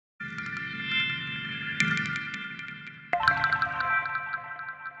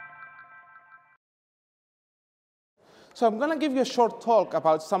So I'm going to give you a short talk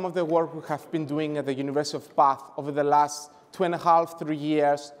about some of the work we have been doing at the University of Bath over the last 2.5, 3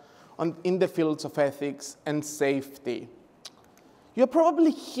 years in the fields of ethics and safety. You're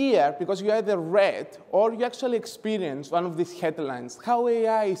probably here because you either read or you actually experienced one of these headlines, how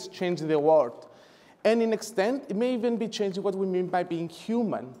AI is changing the world. And in extent, it may even be changing what we mean by being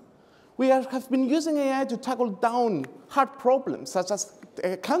human. We have been using AI to tackle down hard problems, such as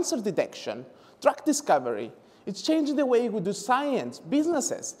cancer detection, drug discovery. It's changing the way we do science,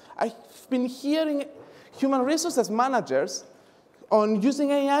 businesses. I've been hearing human resources managers on using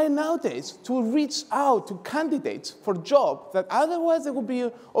AI nowadays to reach out to candidates for jobs that otherwise they would be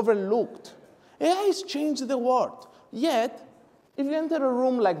overlooked. AI is changing the world. Yet, if you enter a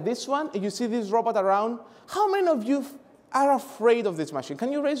room like this one and you see this robot around, how many of you are afraid of this machine?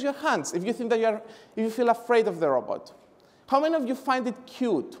 Can you raise your hands if you think that if you feel afraid of the robot? How many of you find it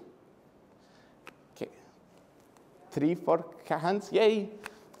cute? Okay, 3, 4 hands, yay.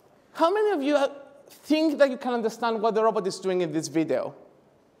 How many of you think that you can understand what the robot is doing in this video?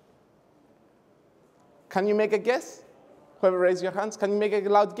 Can you make a guess? Whoever raised your hands, can you make a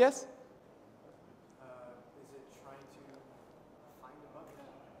loud guess? Is it trying to find a bug?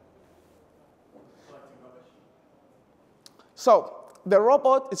 Collecting rubbish. So the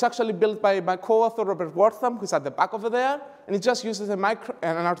robot is actually built by my co-author, Robert Wortham, who's at the back over there. And it just uses an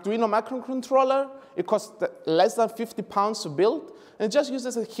Arduino microcontroller. It costs less than 50 pounds to build. And it just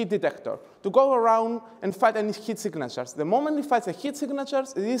uses a heat detector to go around and find any heat signatures. The moment it finds a heat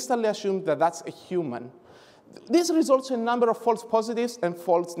signatures, it instantly assumes that that's a human. This results in a number of false positives and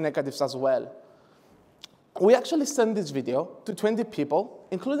false negatives as well. We actually sent this video to 20 people,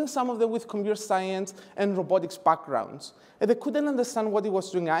 including some of them with computer science and robotics backgrounds. And they couldn't understand what it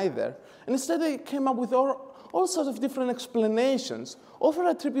was doing either. And instead, they came up with all sorts of different explanations, often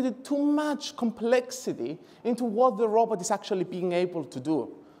attributed too much complexity into what the robot is actually being able to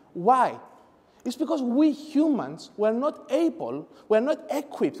do. Why? It's because we humans were not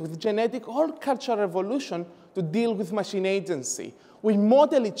equipped with genetic or cultural evolution to deal with machine agency. We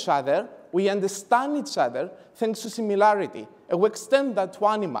model each other, we understand each other thanks to similarity, and we extend that to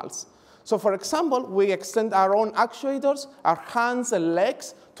animals. So for example, we extend our own actuators, our hands and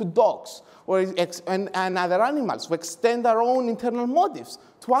legs, to dogs and other animals. We extend our own internal motives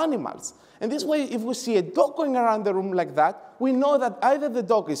to animals. And this way, if we see a dog going around the room like that, we know that either the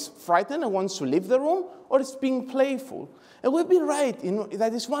dog is frightened and wants to leave the room, or it's being playful. And we'd be right,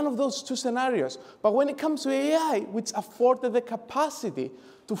 that is one of those two scenarios. But when it comes to AI, which afforded the capacity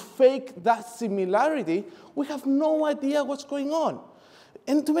to fake that similarity, we have no idea what's going on.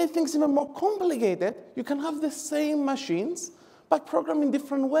 And to make things even more complicated, you can have the same machines, but programmed in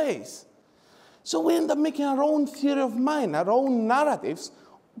different ways. So we end up making our own theory of mind, our own narratives,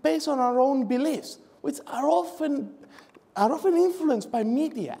 based on our own beliefs, which are often influenced by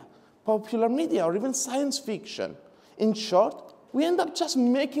media, popular media, or even science fiction. In short, we end up just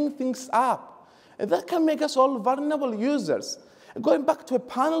making things up. And that can make us all vulnerable users. Going back to a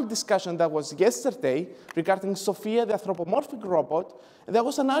panel discussion that was yesterday regarding Sophia, the anthropomorphic robot, there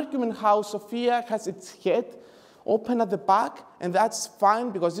was an argument how Sophia has its head open at the back, and that's fine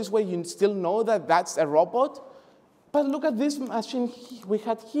because this way you still know that that's a robot. But look at this machine we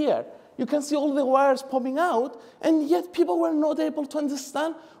had here. You can see all the wires popping out, and yet people were not able to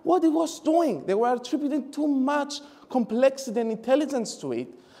understand what it was doing. They were attributing too much complexity and intelligence to it,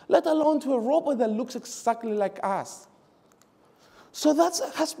 let alone to a robot that looks exactly like us. So that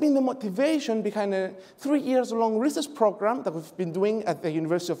has been the motivation behind a 3-year-long research program that we've been doing at the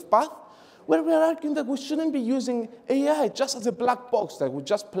University of Bath, where we are arguing that we shouldn't be using AI just as a black box that we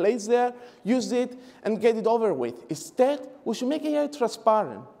just place there, use it, and get it over with. Instead, we should make AI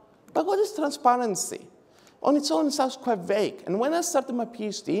transparent. But what is transparency? On its own, it sounds quite vague. And when I started my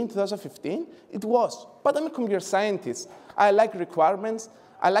PhD in 2015, it was. But I'm a computer scientist. I like requirements.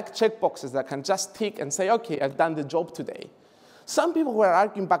 I like checkboxes that I can just tick and say, OK, I've done the job today. Some people were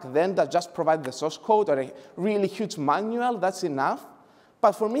arguing back then that just provide the source code or a really huge manual, that's enough.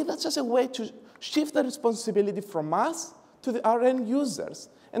 But for me, that's just a way to shift the responsibility from us to our end users.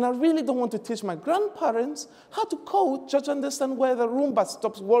 And I really don't want to teach my grandparents how to code just to understand where the Roomba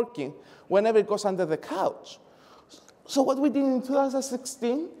stops working whenever it goes under the couch. So what we did in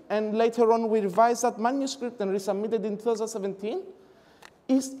 2016, and later on we revised that manuscript and resubmitted in 2017,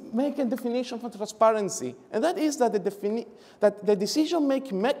 is make a definition for transparency. And that is that the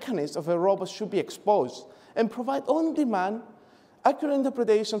decision-making mechanism of a robot should be exposed and provide on-demand accurate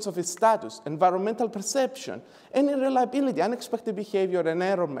interpretations of its status, environmental perception, any reliability, unexpected behavior, and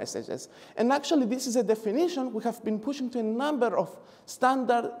error messages. And actually, this is a definition we have been pushing to a number of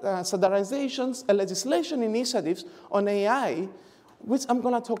standardizations and legislation initiatives on AI, which I'm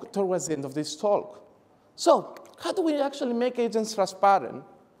going to talk towards the end of this talk. So, how do we actually make agents transparent?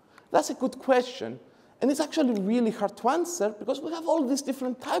 That's a good question. And it's actually really hard to answer because we have all these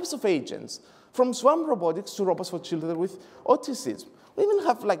different types of agents, from swarm robotics to robots for children with autism. We even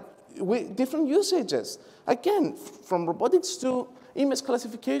have different usages. Again, from robotics to image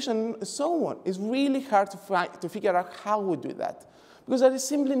classification and so on. It's really hard to figure out how we do that because there is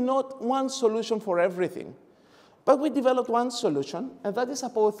simply not one solution for everything. But we developed one solution, and that is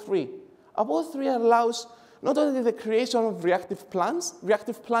Apollo 3. Apollo 3 allows not only the creation of reactive plans.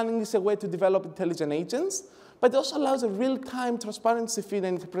 Reactive planning is a way to develop intelligent agents, but it also allows a real-time transparency feed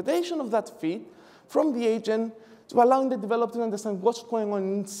and interpretation of that feed from the agent to allowing the developer to understand what's going on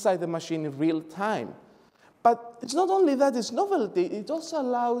inside the machine in real time. But it's not only that, it's novelty. It also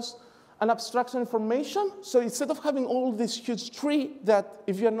allows an abstraction information. So instead of having all this huge tree that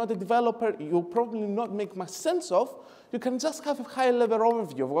if you're not a developer, you'll probably not make much sense of, you can just have a high-level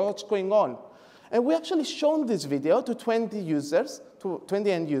overview of what's going on. And we actually shown this video to 20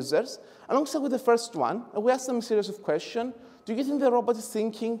 end users, alongside with the first one. And we asked them a series of questions. Do you think the robot is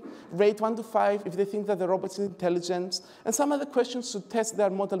thinking? Rate 1 to 5 if they think that the robot is intelligent. And some other questions to test their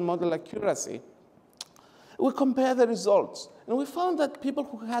model accuracy. We compared the results. And we found that people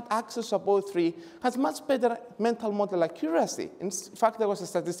who had access to Apollo 3 had much better mental model accuracy. In fact, there was a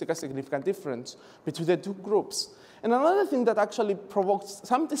statistically significant difference between the two groups. And another thing that actually provoked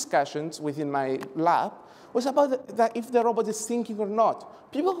some discussions within my lab was about if the robot is thinking or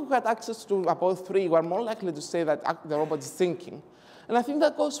not. People who had access to Apollo 3 were more likely to say that the robot is thinking. And I think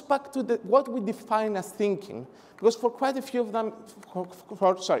that goes back to what we define as thinking. Because for quite a few of them,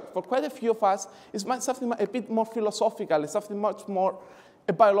 for quite a few of us, it's something a bit more philosophical. It's something much more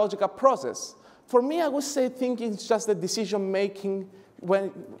a biological process. For me, I would say thinking is just the decision-making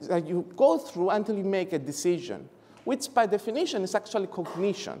when you go through until you make a decision, which by definition is actually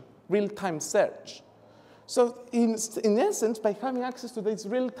cognition, real-time search. So in essence, by having access to this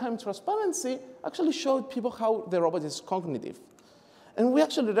real-time transparency, actually showed people how the robot is cognitive. And we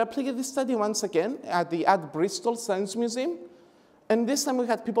actually replicated this study once again at Bristol Science Museum. And this time we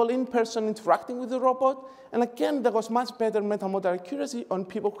had people in person interacting with the robot. And again, there was much better metamodal accuracy on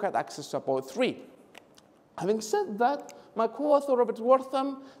people who had access to Apollo 3. Having said that, my co-author, Robert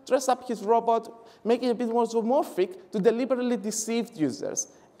Wortham, dressed up his robot, making it a bit more zoomorphic to deliberately deceive users.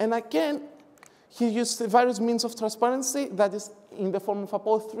 And again, he used various means of transparency that is in the form of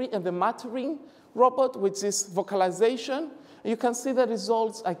Apollo 3 and the mattering robot, which is vocalization. You can see the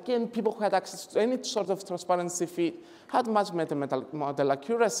results. Again, people who had access to any sort of transparency feed had much better model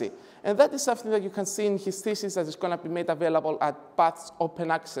accuracy. And that is something that you can see in his thesis that is going to be made available at Path's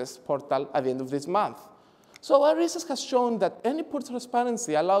open access portal at the end of this month. So our research has shown that any poor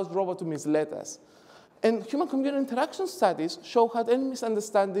transparency allows robots to mislead us. And human-computer interaction studies show how any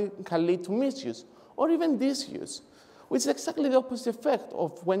misunderstanding can lead to misuse or even disuse, which is exactly the opposite effect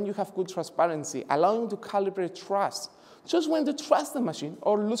of when you have good transparency, allowing you to calibrate trust, just when to trust the machine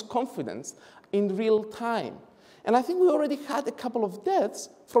or lose confidence in real time. And I think we already had a couple of deaths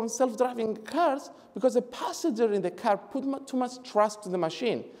from self-driving cars because the passenger in the car put too much trust to the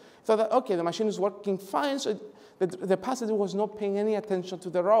machine. So that, OK, the machine is working fine, so the passenger was not paying any attention to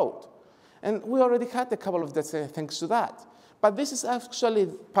the road. And we already had a couple of deaths thanks to that. But this is actually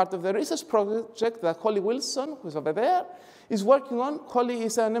part of the research project that Holly Wilson, who's over there, is working on. Holly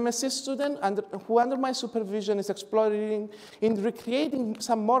is an MSc student who, under my supervision, is exploring in recreating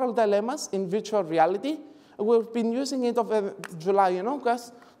some moral dilemmas in virtual reality. We've been using it over July and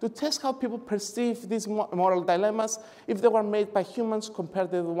August to test how people perceive these moral dilemmas if they were made by humans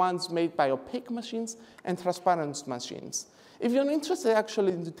compared to the ones made by opaque machines and transparent machines. If you're interested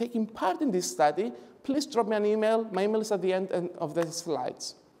actually in taking part in this study, please drop me an email. My email is at the end of the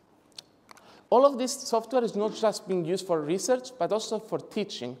slides. All of this software is not just being used for research, but also for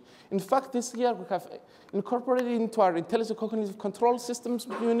teaching. In fact, this year we have incorporated into our Intelligent Cognitive Control Systems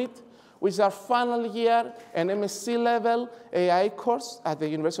unit, which is our final year, an MSc level AI course at the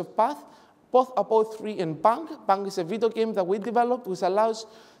University of Bath, both Apollo 3 and Bang. Bang is a video game that we developed, which allows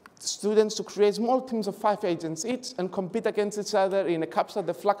students to create small teams of 5 agents each and compete against each other in a Capture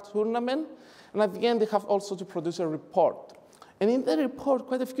the Flag tournament. And at the end, they have also to produce a report. And in the report,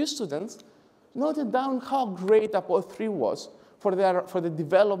 quite a few students noted down how great Apollo 3 was for the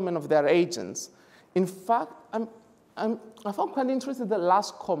development of their agents. In fact, I found quite interesting the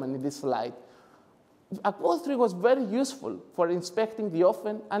last comment in this slide. Apollo 3 was very useful for inspecting the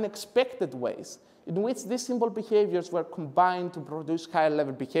often unexpected ways in which these simple behaviors were combined to produce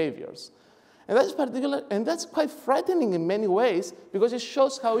higher-level behaviors. And that's quite frightening in many ways because it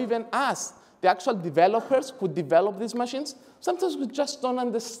shows how even us, the actual developers who develop these machines, sometimes we just don't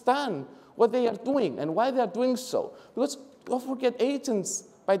understand what they are doing and why they are doing so. Because don't forget, agents,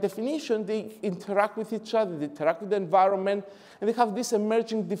 by definition, they interact with each other, they interact with the environment, and they have this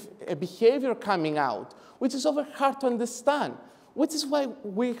emerging behavior coming out, which is over hard to understand, which is why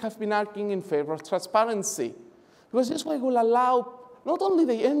we have been arguing in favor of transparency. Because this way will allow not only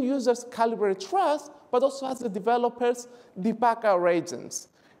the end users calibrate trust, but also as the developers debug our agents.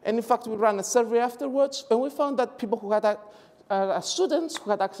 And in fact, we ran a survey afterwards, and we found that people who had students who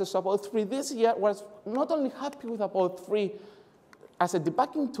had access to Apollo 3 this year were not only happy with Apollo 3 as a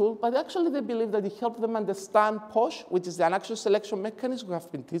debugging tool, but actually they believe that it helped them understand POSH, which is the unaction selection mechanism we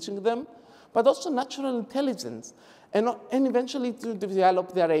have been teaching them, but also natural intelligence, and eventually to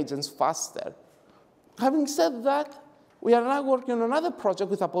develop their agents faster. Having said that, we are now working on another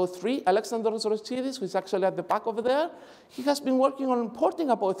project with Apollo 3. Alexandros Rosidis, who is actually at the back over there, he has been working on importing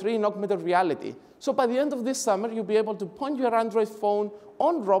Apollo 3 in augmented reality. So by the end of this summer, you'll be able to point your Android phone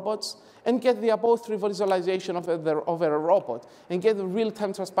on robots and get the Apollo 3 visualization of over a robot and get the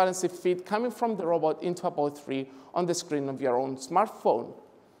real-time transparency feed coming from the robot into Apollo 3 on the screen of your own smartphone.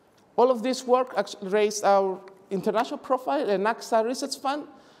 All of this work actually raised our international profile, and AXA Research Fund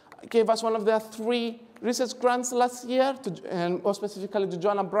gave us one of their 3 research grants last year, and more specifically to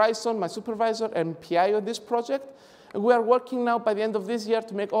Joanna Bryson, my supervisor and PI of this project. And we are working now by the end of this year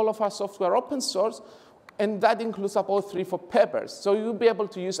to make all of our software open source, and that includes Apollo 3 for Peppers. So you'll be able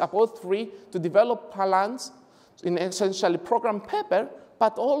to use Apollo 3 to develop plans in essentially program Pepper,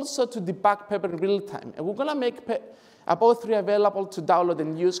 but also to debug Pepper in real time. And we're going to make Apollo 3 available to download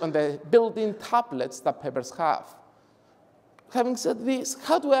and use on the built-in tablets that Peppers have. Having said this,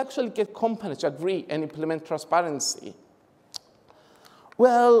 how do we actually get companies to agree and implement transparency?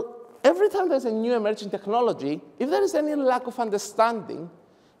 Well, every time there's a new emerging technology, if there is any lack of understanding,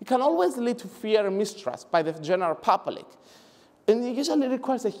 it can always lead to fear and mistrust by the general public. And it usually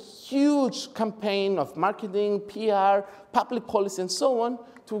requires a huge campaign of marketing, PR, public policy, and so on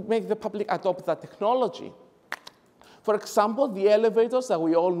to make the public adopt that technology. For example, the elevators that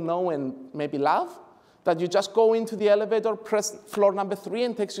we all know and maybe love, that you just go into the elevator, press floor number 3,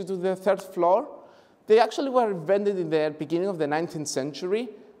 and takes you to the 3rd floor. They actually were invented in the beginning of the 19th century,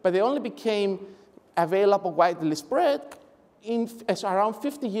 but they only became available widely spread around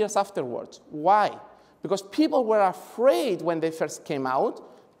 50 years afterwards. Why? Because people were afraid when they first came out,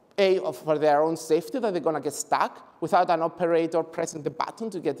 for their own safety, that they're going to get stuck without an operator pressing the button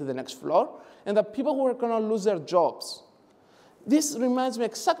to get to the next floor, and that people were going to lose their jobs. This reminds me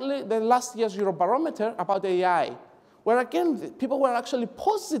exactly the last year's Eurobarometer about AI, where again, people were actually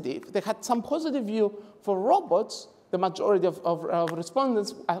positive. They had some positive view for robots, the majority of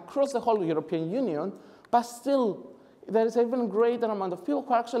respondents across the whole European Union, but still, there is an even greater amount of people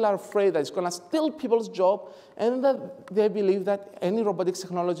who actually are afraid that it's going to steal people's job, and that they believe that any robotics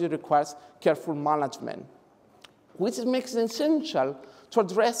technology requires careful management, which makes it essential to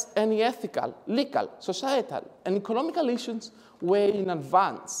address any ethical, legal, societal, and economical issues way in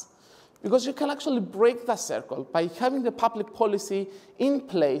advance. Because you can actually break that circle by having the public policy in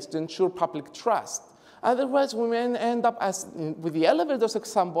place to ensure public trust. Otherwise, we may end up, as with the elevators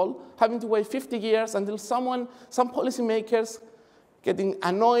example, having to wait 50 years until some policymakers getting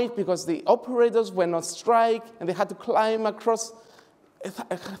annoyed because the operators went on strike and they had to climb across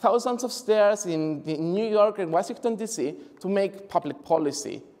thousands of stairs in New York and Washington, D.C. to make public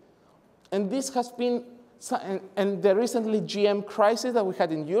policy. And this has been, and the recently GM crisis that we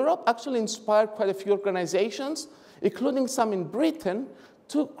had in Europe actually inspired quite a few organizations, including some in Britain,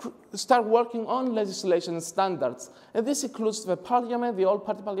 to start working on legislation and standards. And this includes the Parliament, the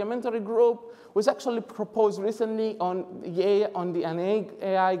All-Party Parliamentary Group, which actually proposed recently on an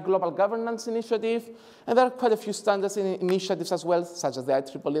AI Global Governance Initiative. And there are quite a few standards initiatives as well, such as the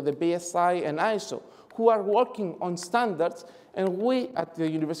IEEE, the BSI, and ISO, who are working on standards. And we at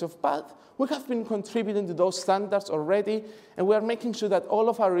the University of Bath, we have been contributing to those standards already, and we are making sure that all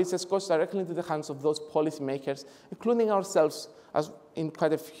of our research goes directly into the hands of those policymakers, including ourselves as in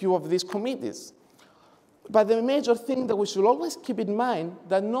quite a few of these committees. But the major thing that we should always keep in mind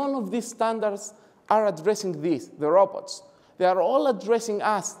that none of these standards are addressing these, the robots. They are all addressing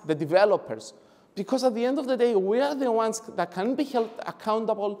us, the developers, because at the end of the day, we are the ones that can be held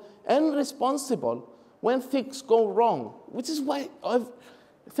accountable and responsible when things go wrong, which is why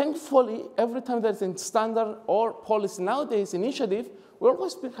Thankfully, every time there's a standard or policy nowadays initiative, we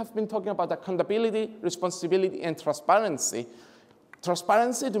always have been talking about accountability, responsibility, and transparency.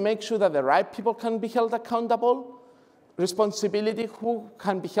 Transparency to make sure that the right people can be held accountable. Responsibility, who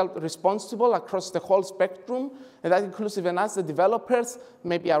can be held responsible across the whole spectrum, and that includes even us, the developers,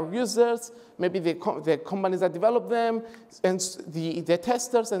 maybe our users, maybe the companies that develop them, and the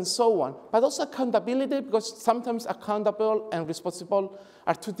testers, and so on. But also accountability, because sometimes accountable and responsible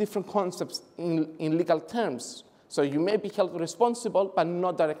are two different concepts in legal terms. So you may be held responsible, but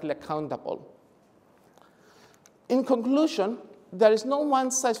not directly accountable. In conclusion, there is no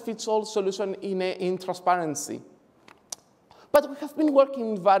one-size-fits-all solution in transparency. But we have been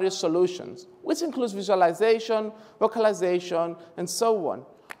working with various solutions, which includes visualization, vocalization, and so on.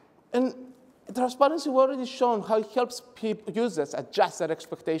 And transparency, we've already shown how it helps users adjust their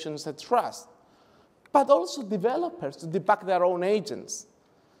expectations and trust, but also developers to debug their own agents.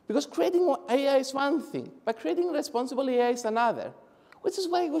 Because creating AI is one thing, but creating responsible AI is another, which is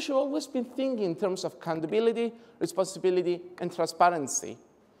why we should always be thinking in terms of accountability, responsibility, and transparency.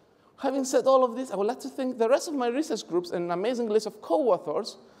 Having said all of this, I would like to thank the rest of my research groups and an amazing list of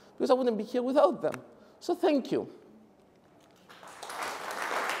co-authors, because I wouldn't be here without them. So thank you.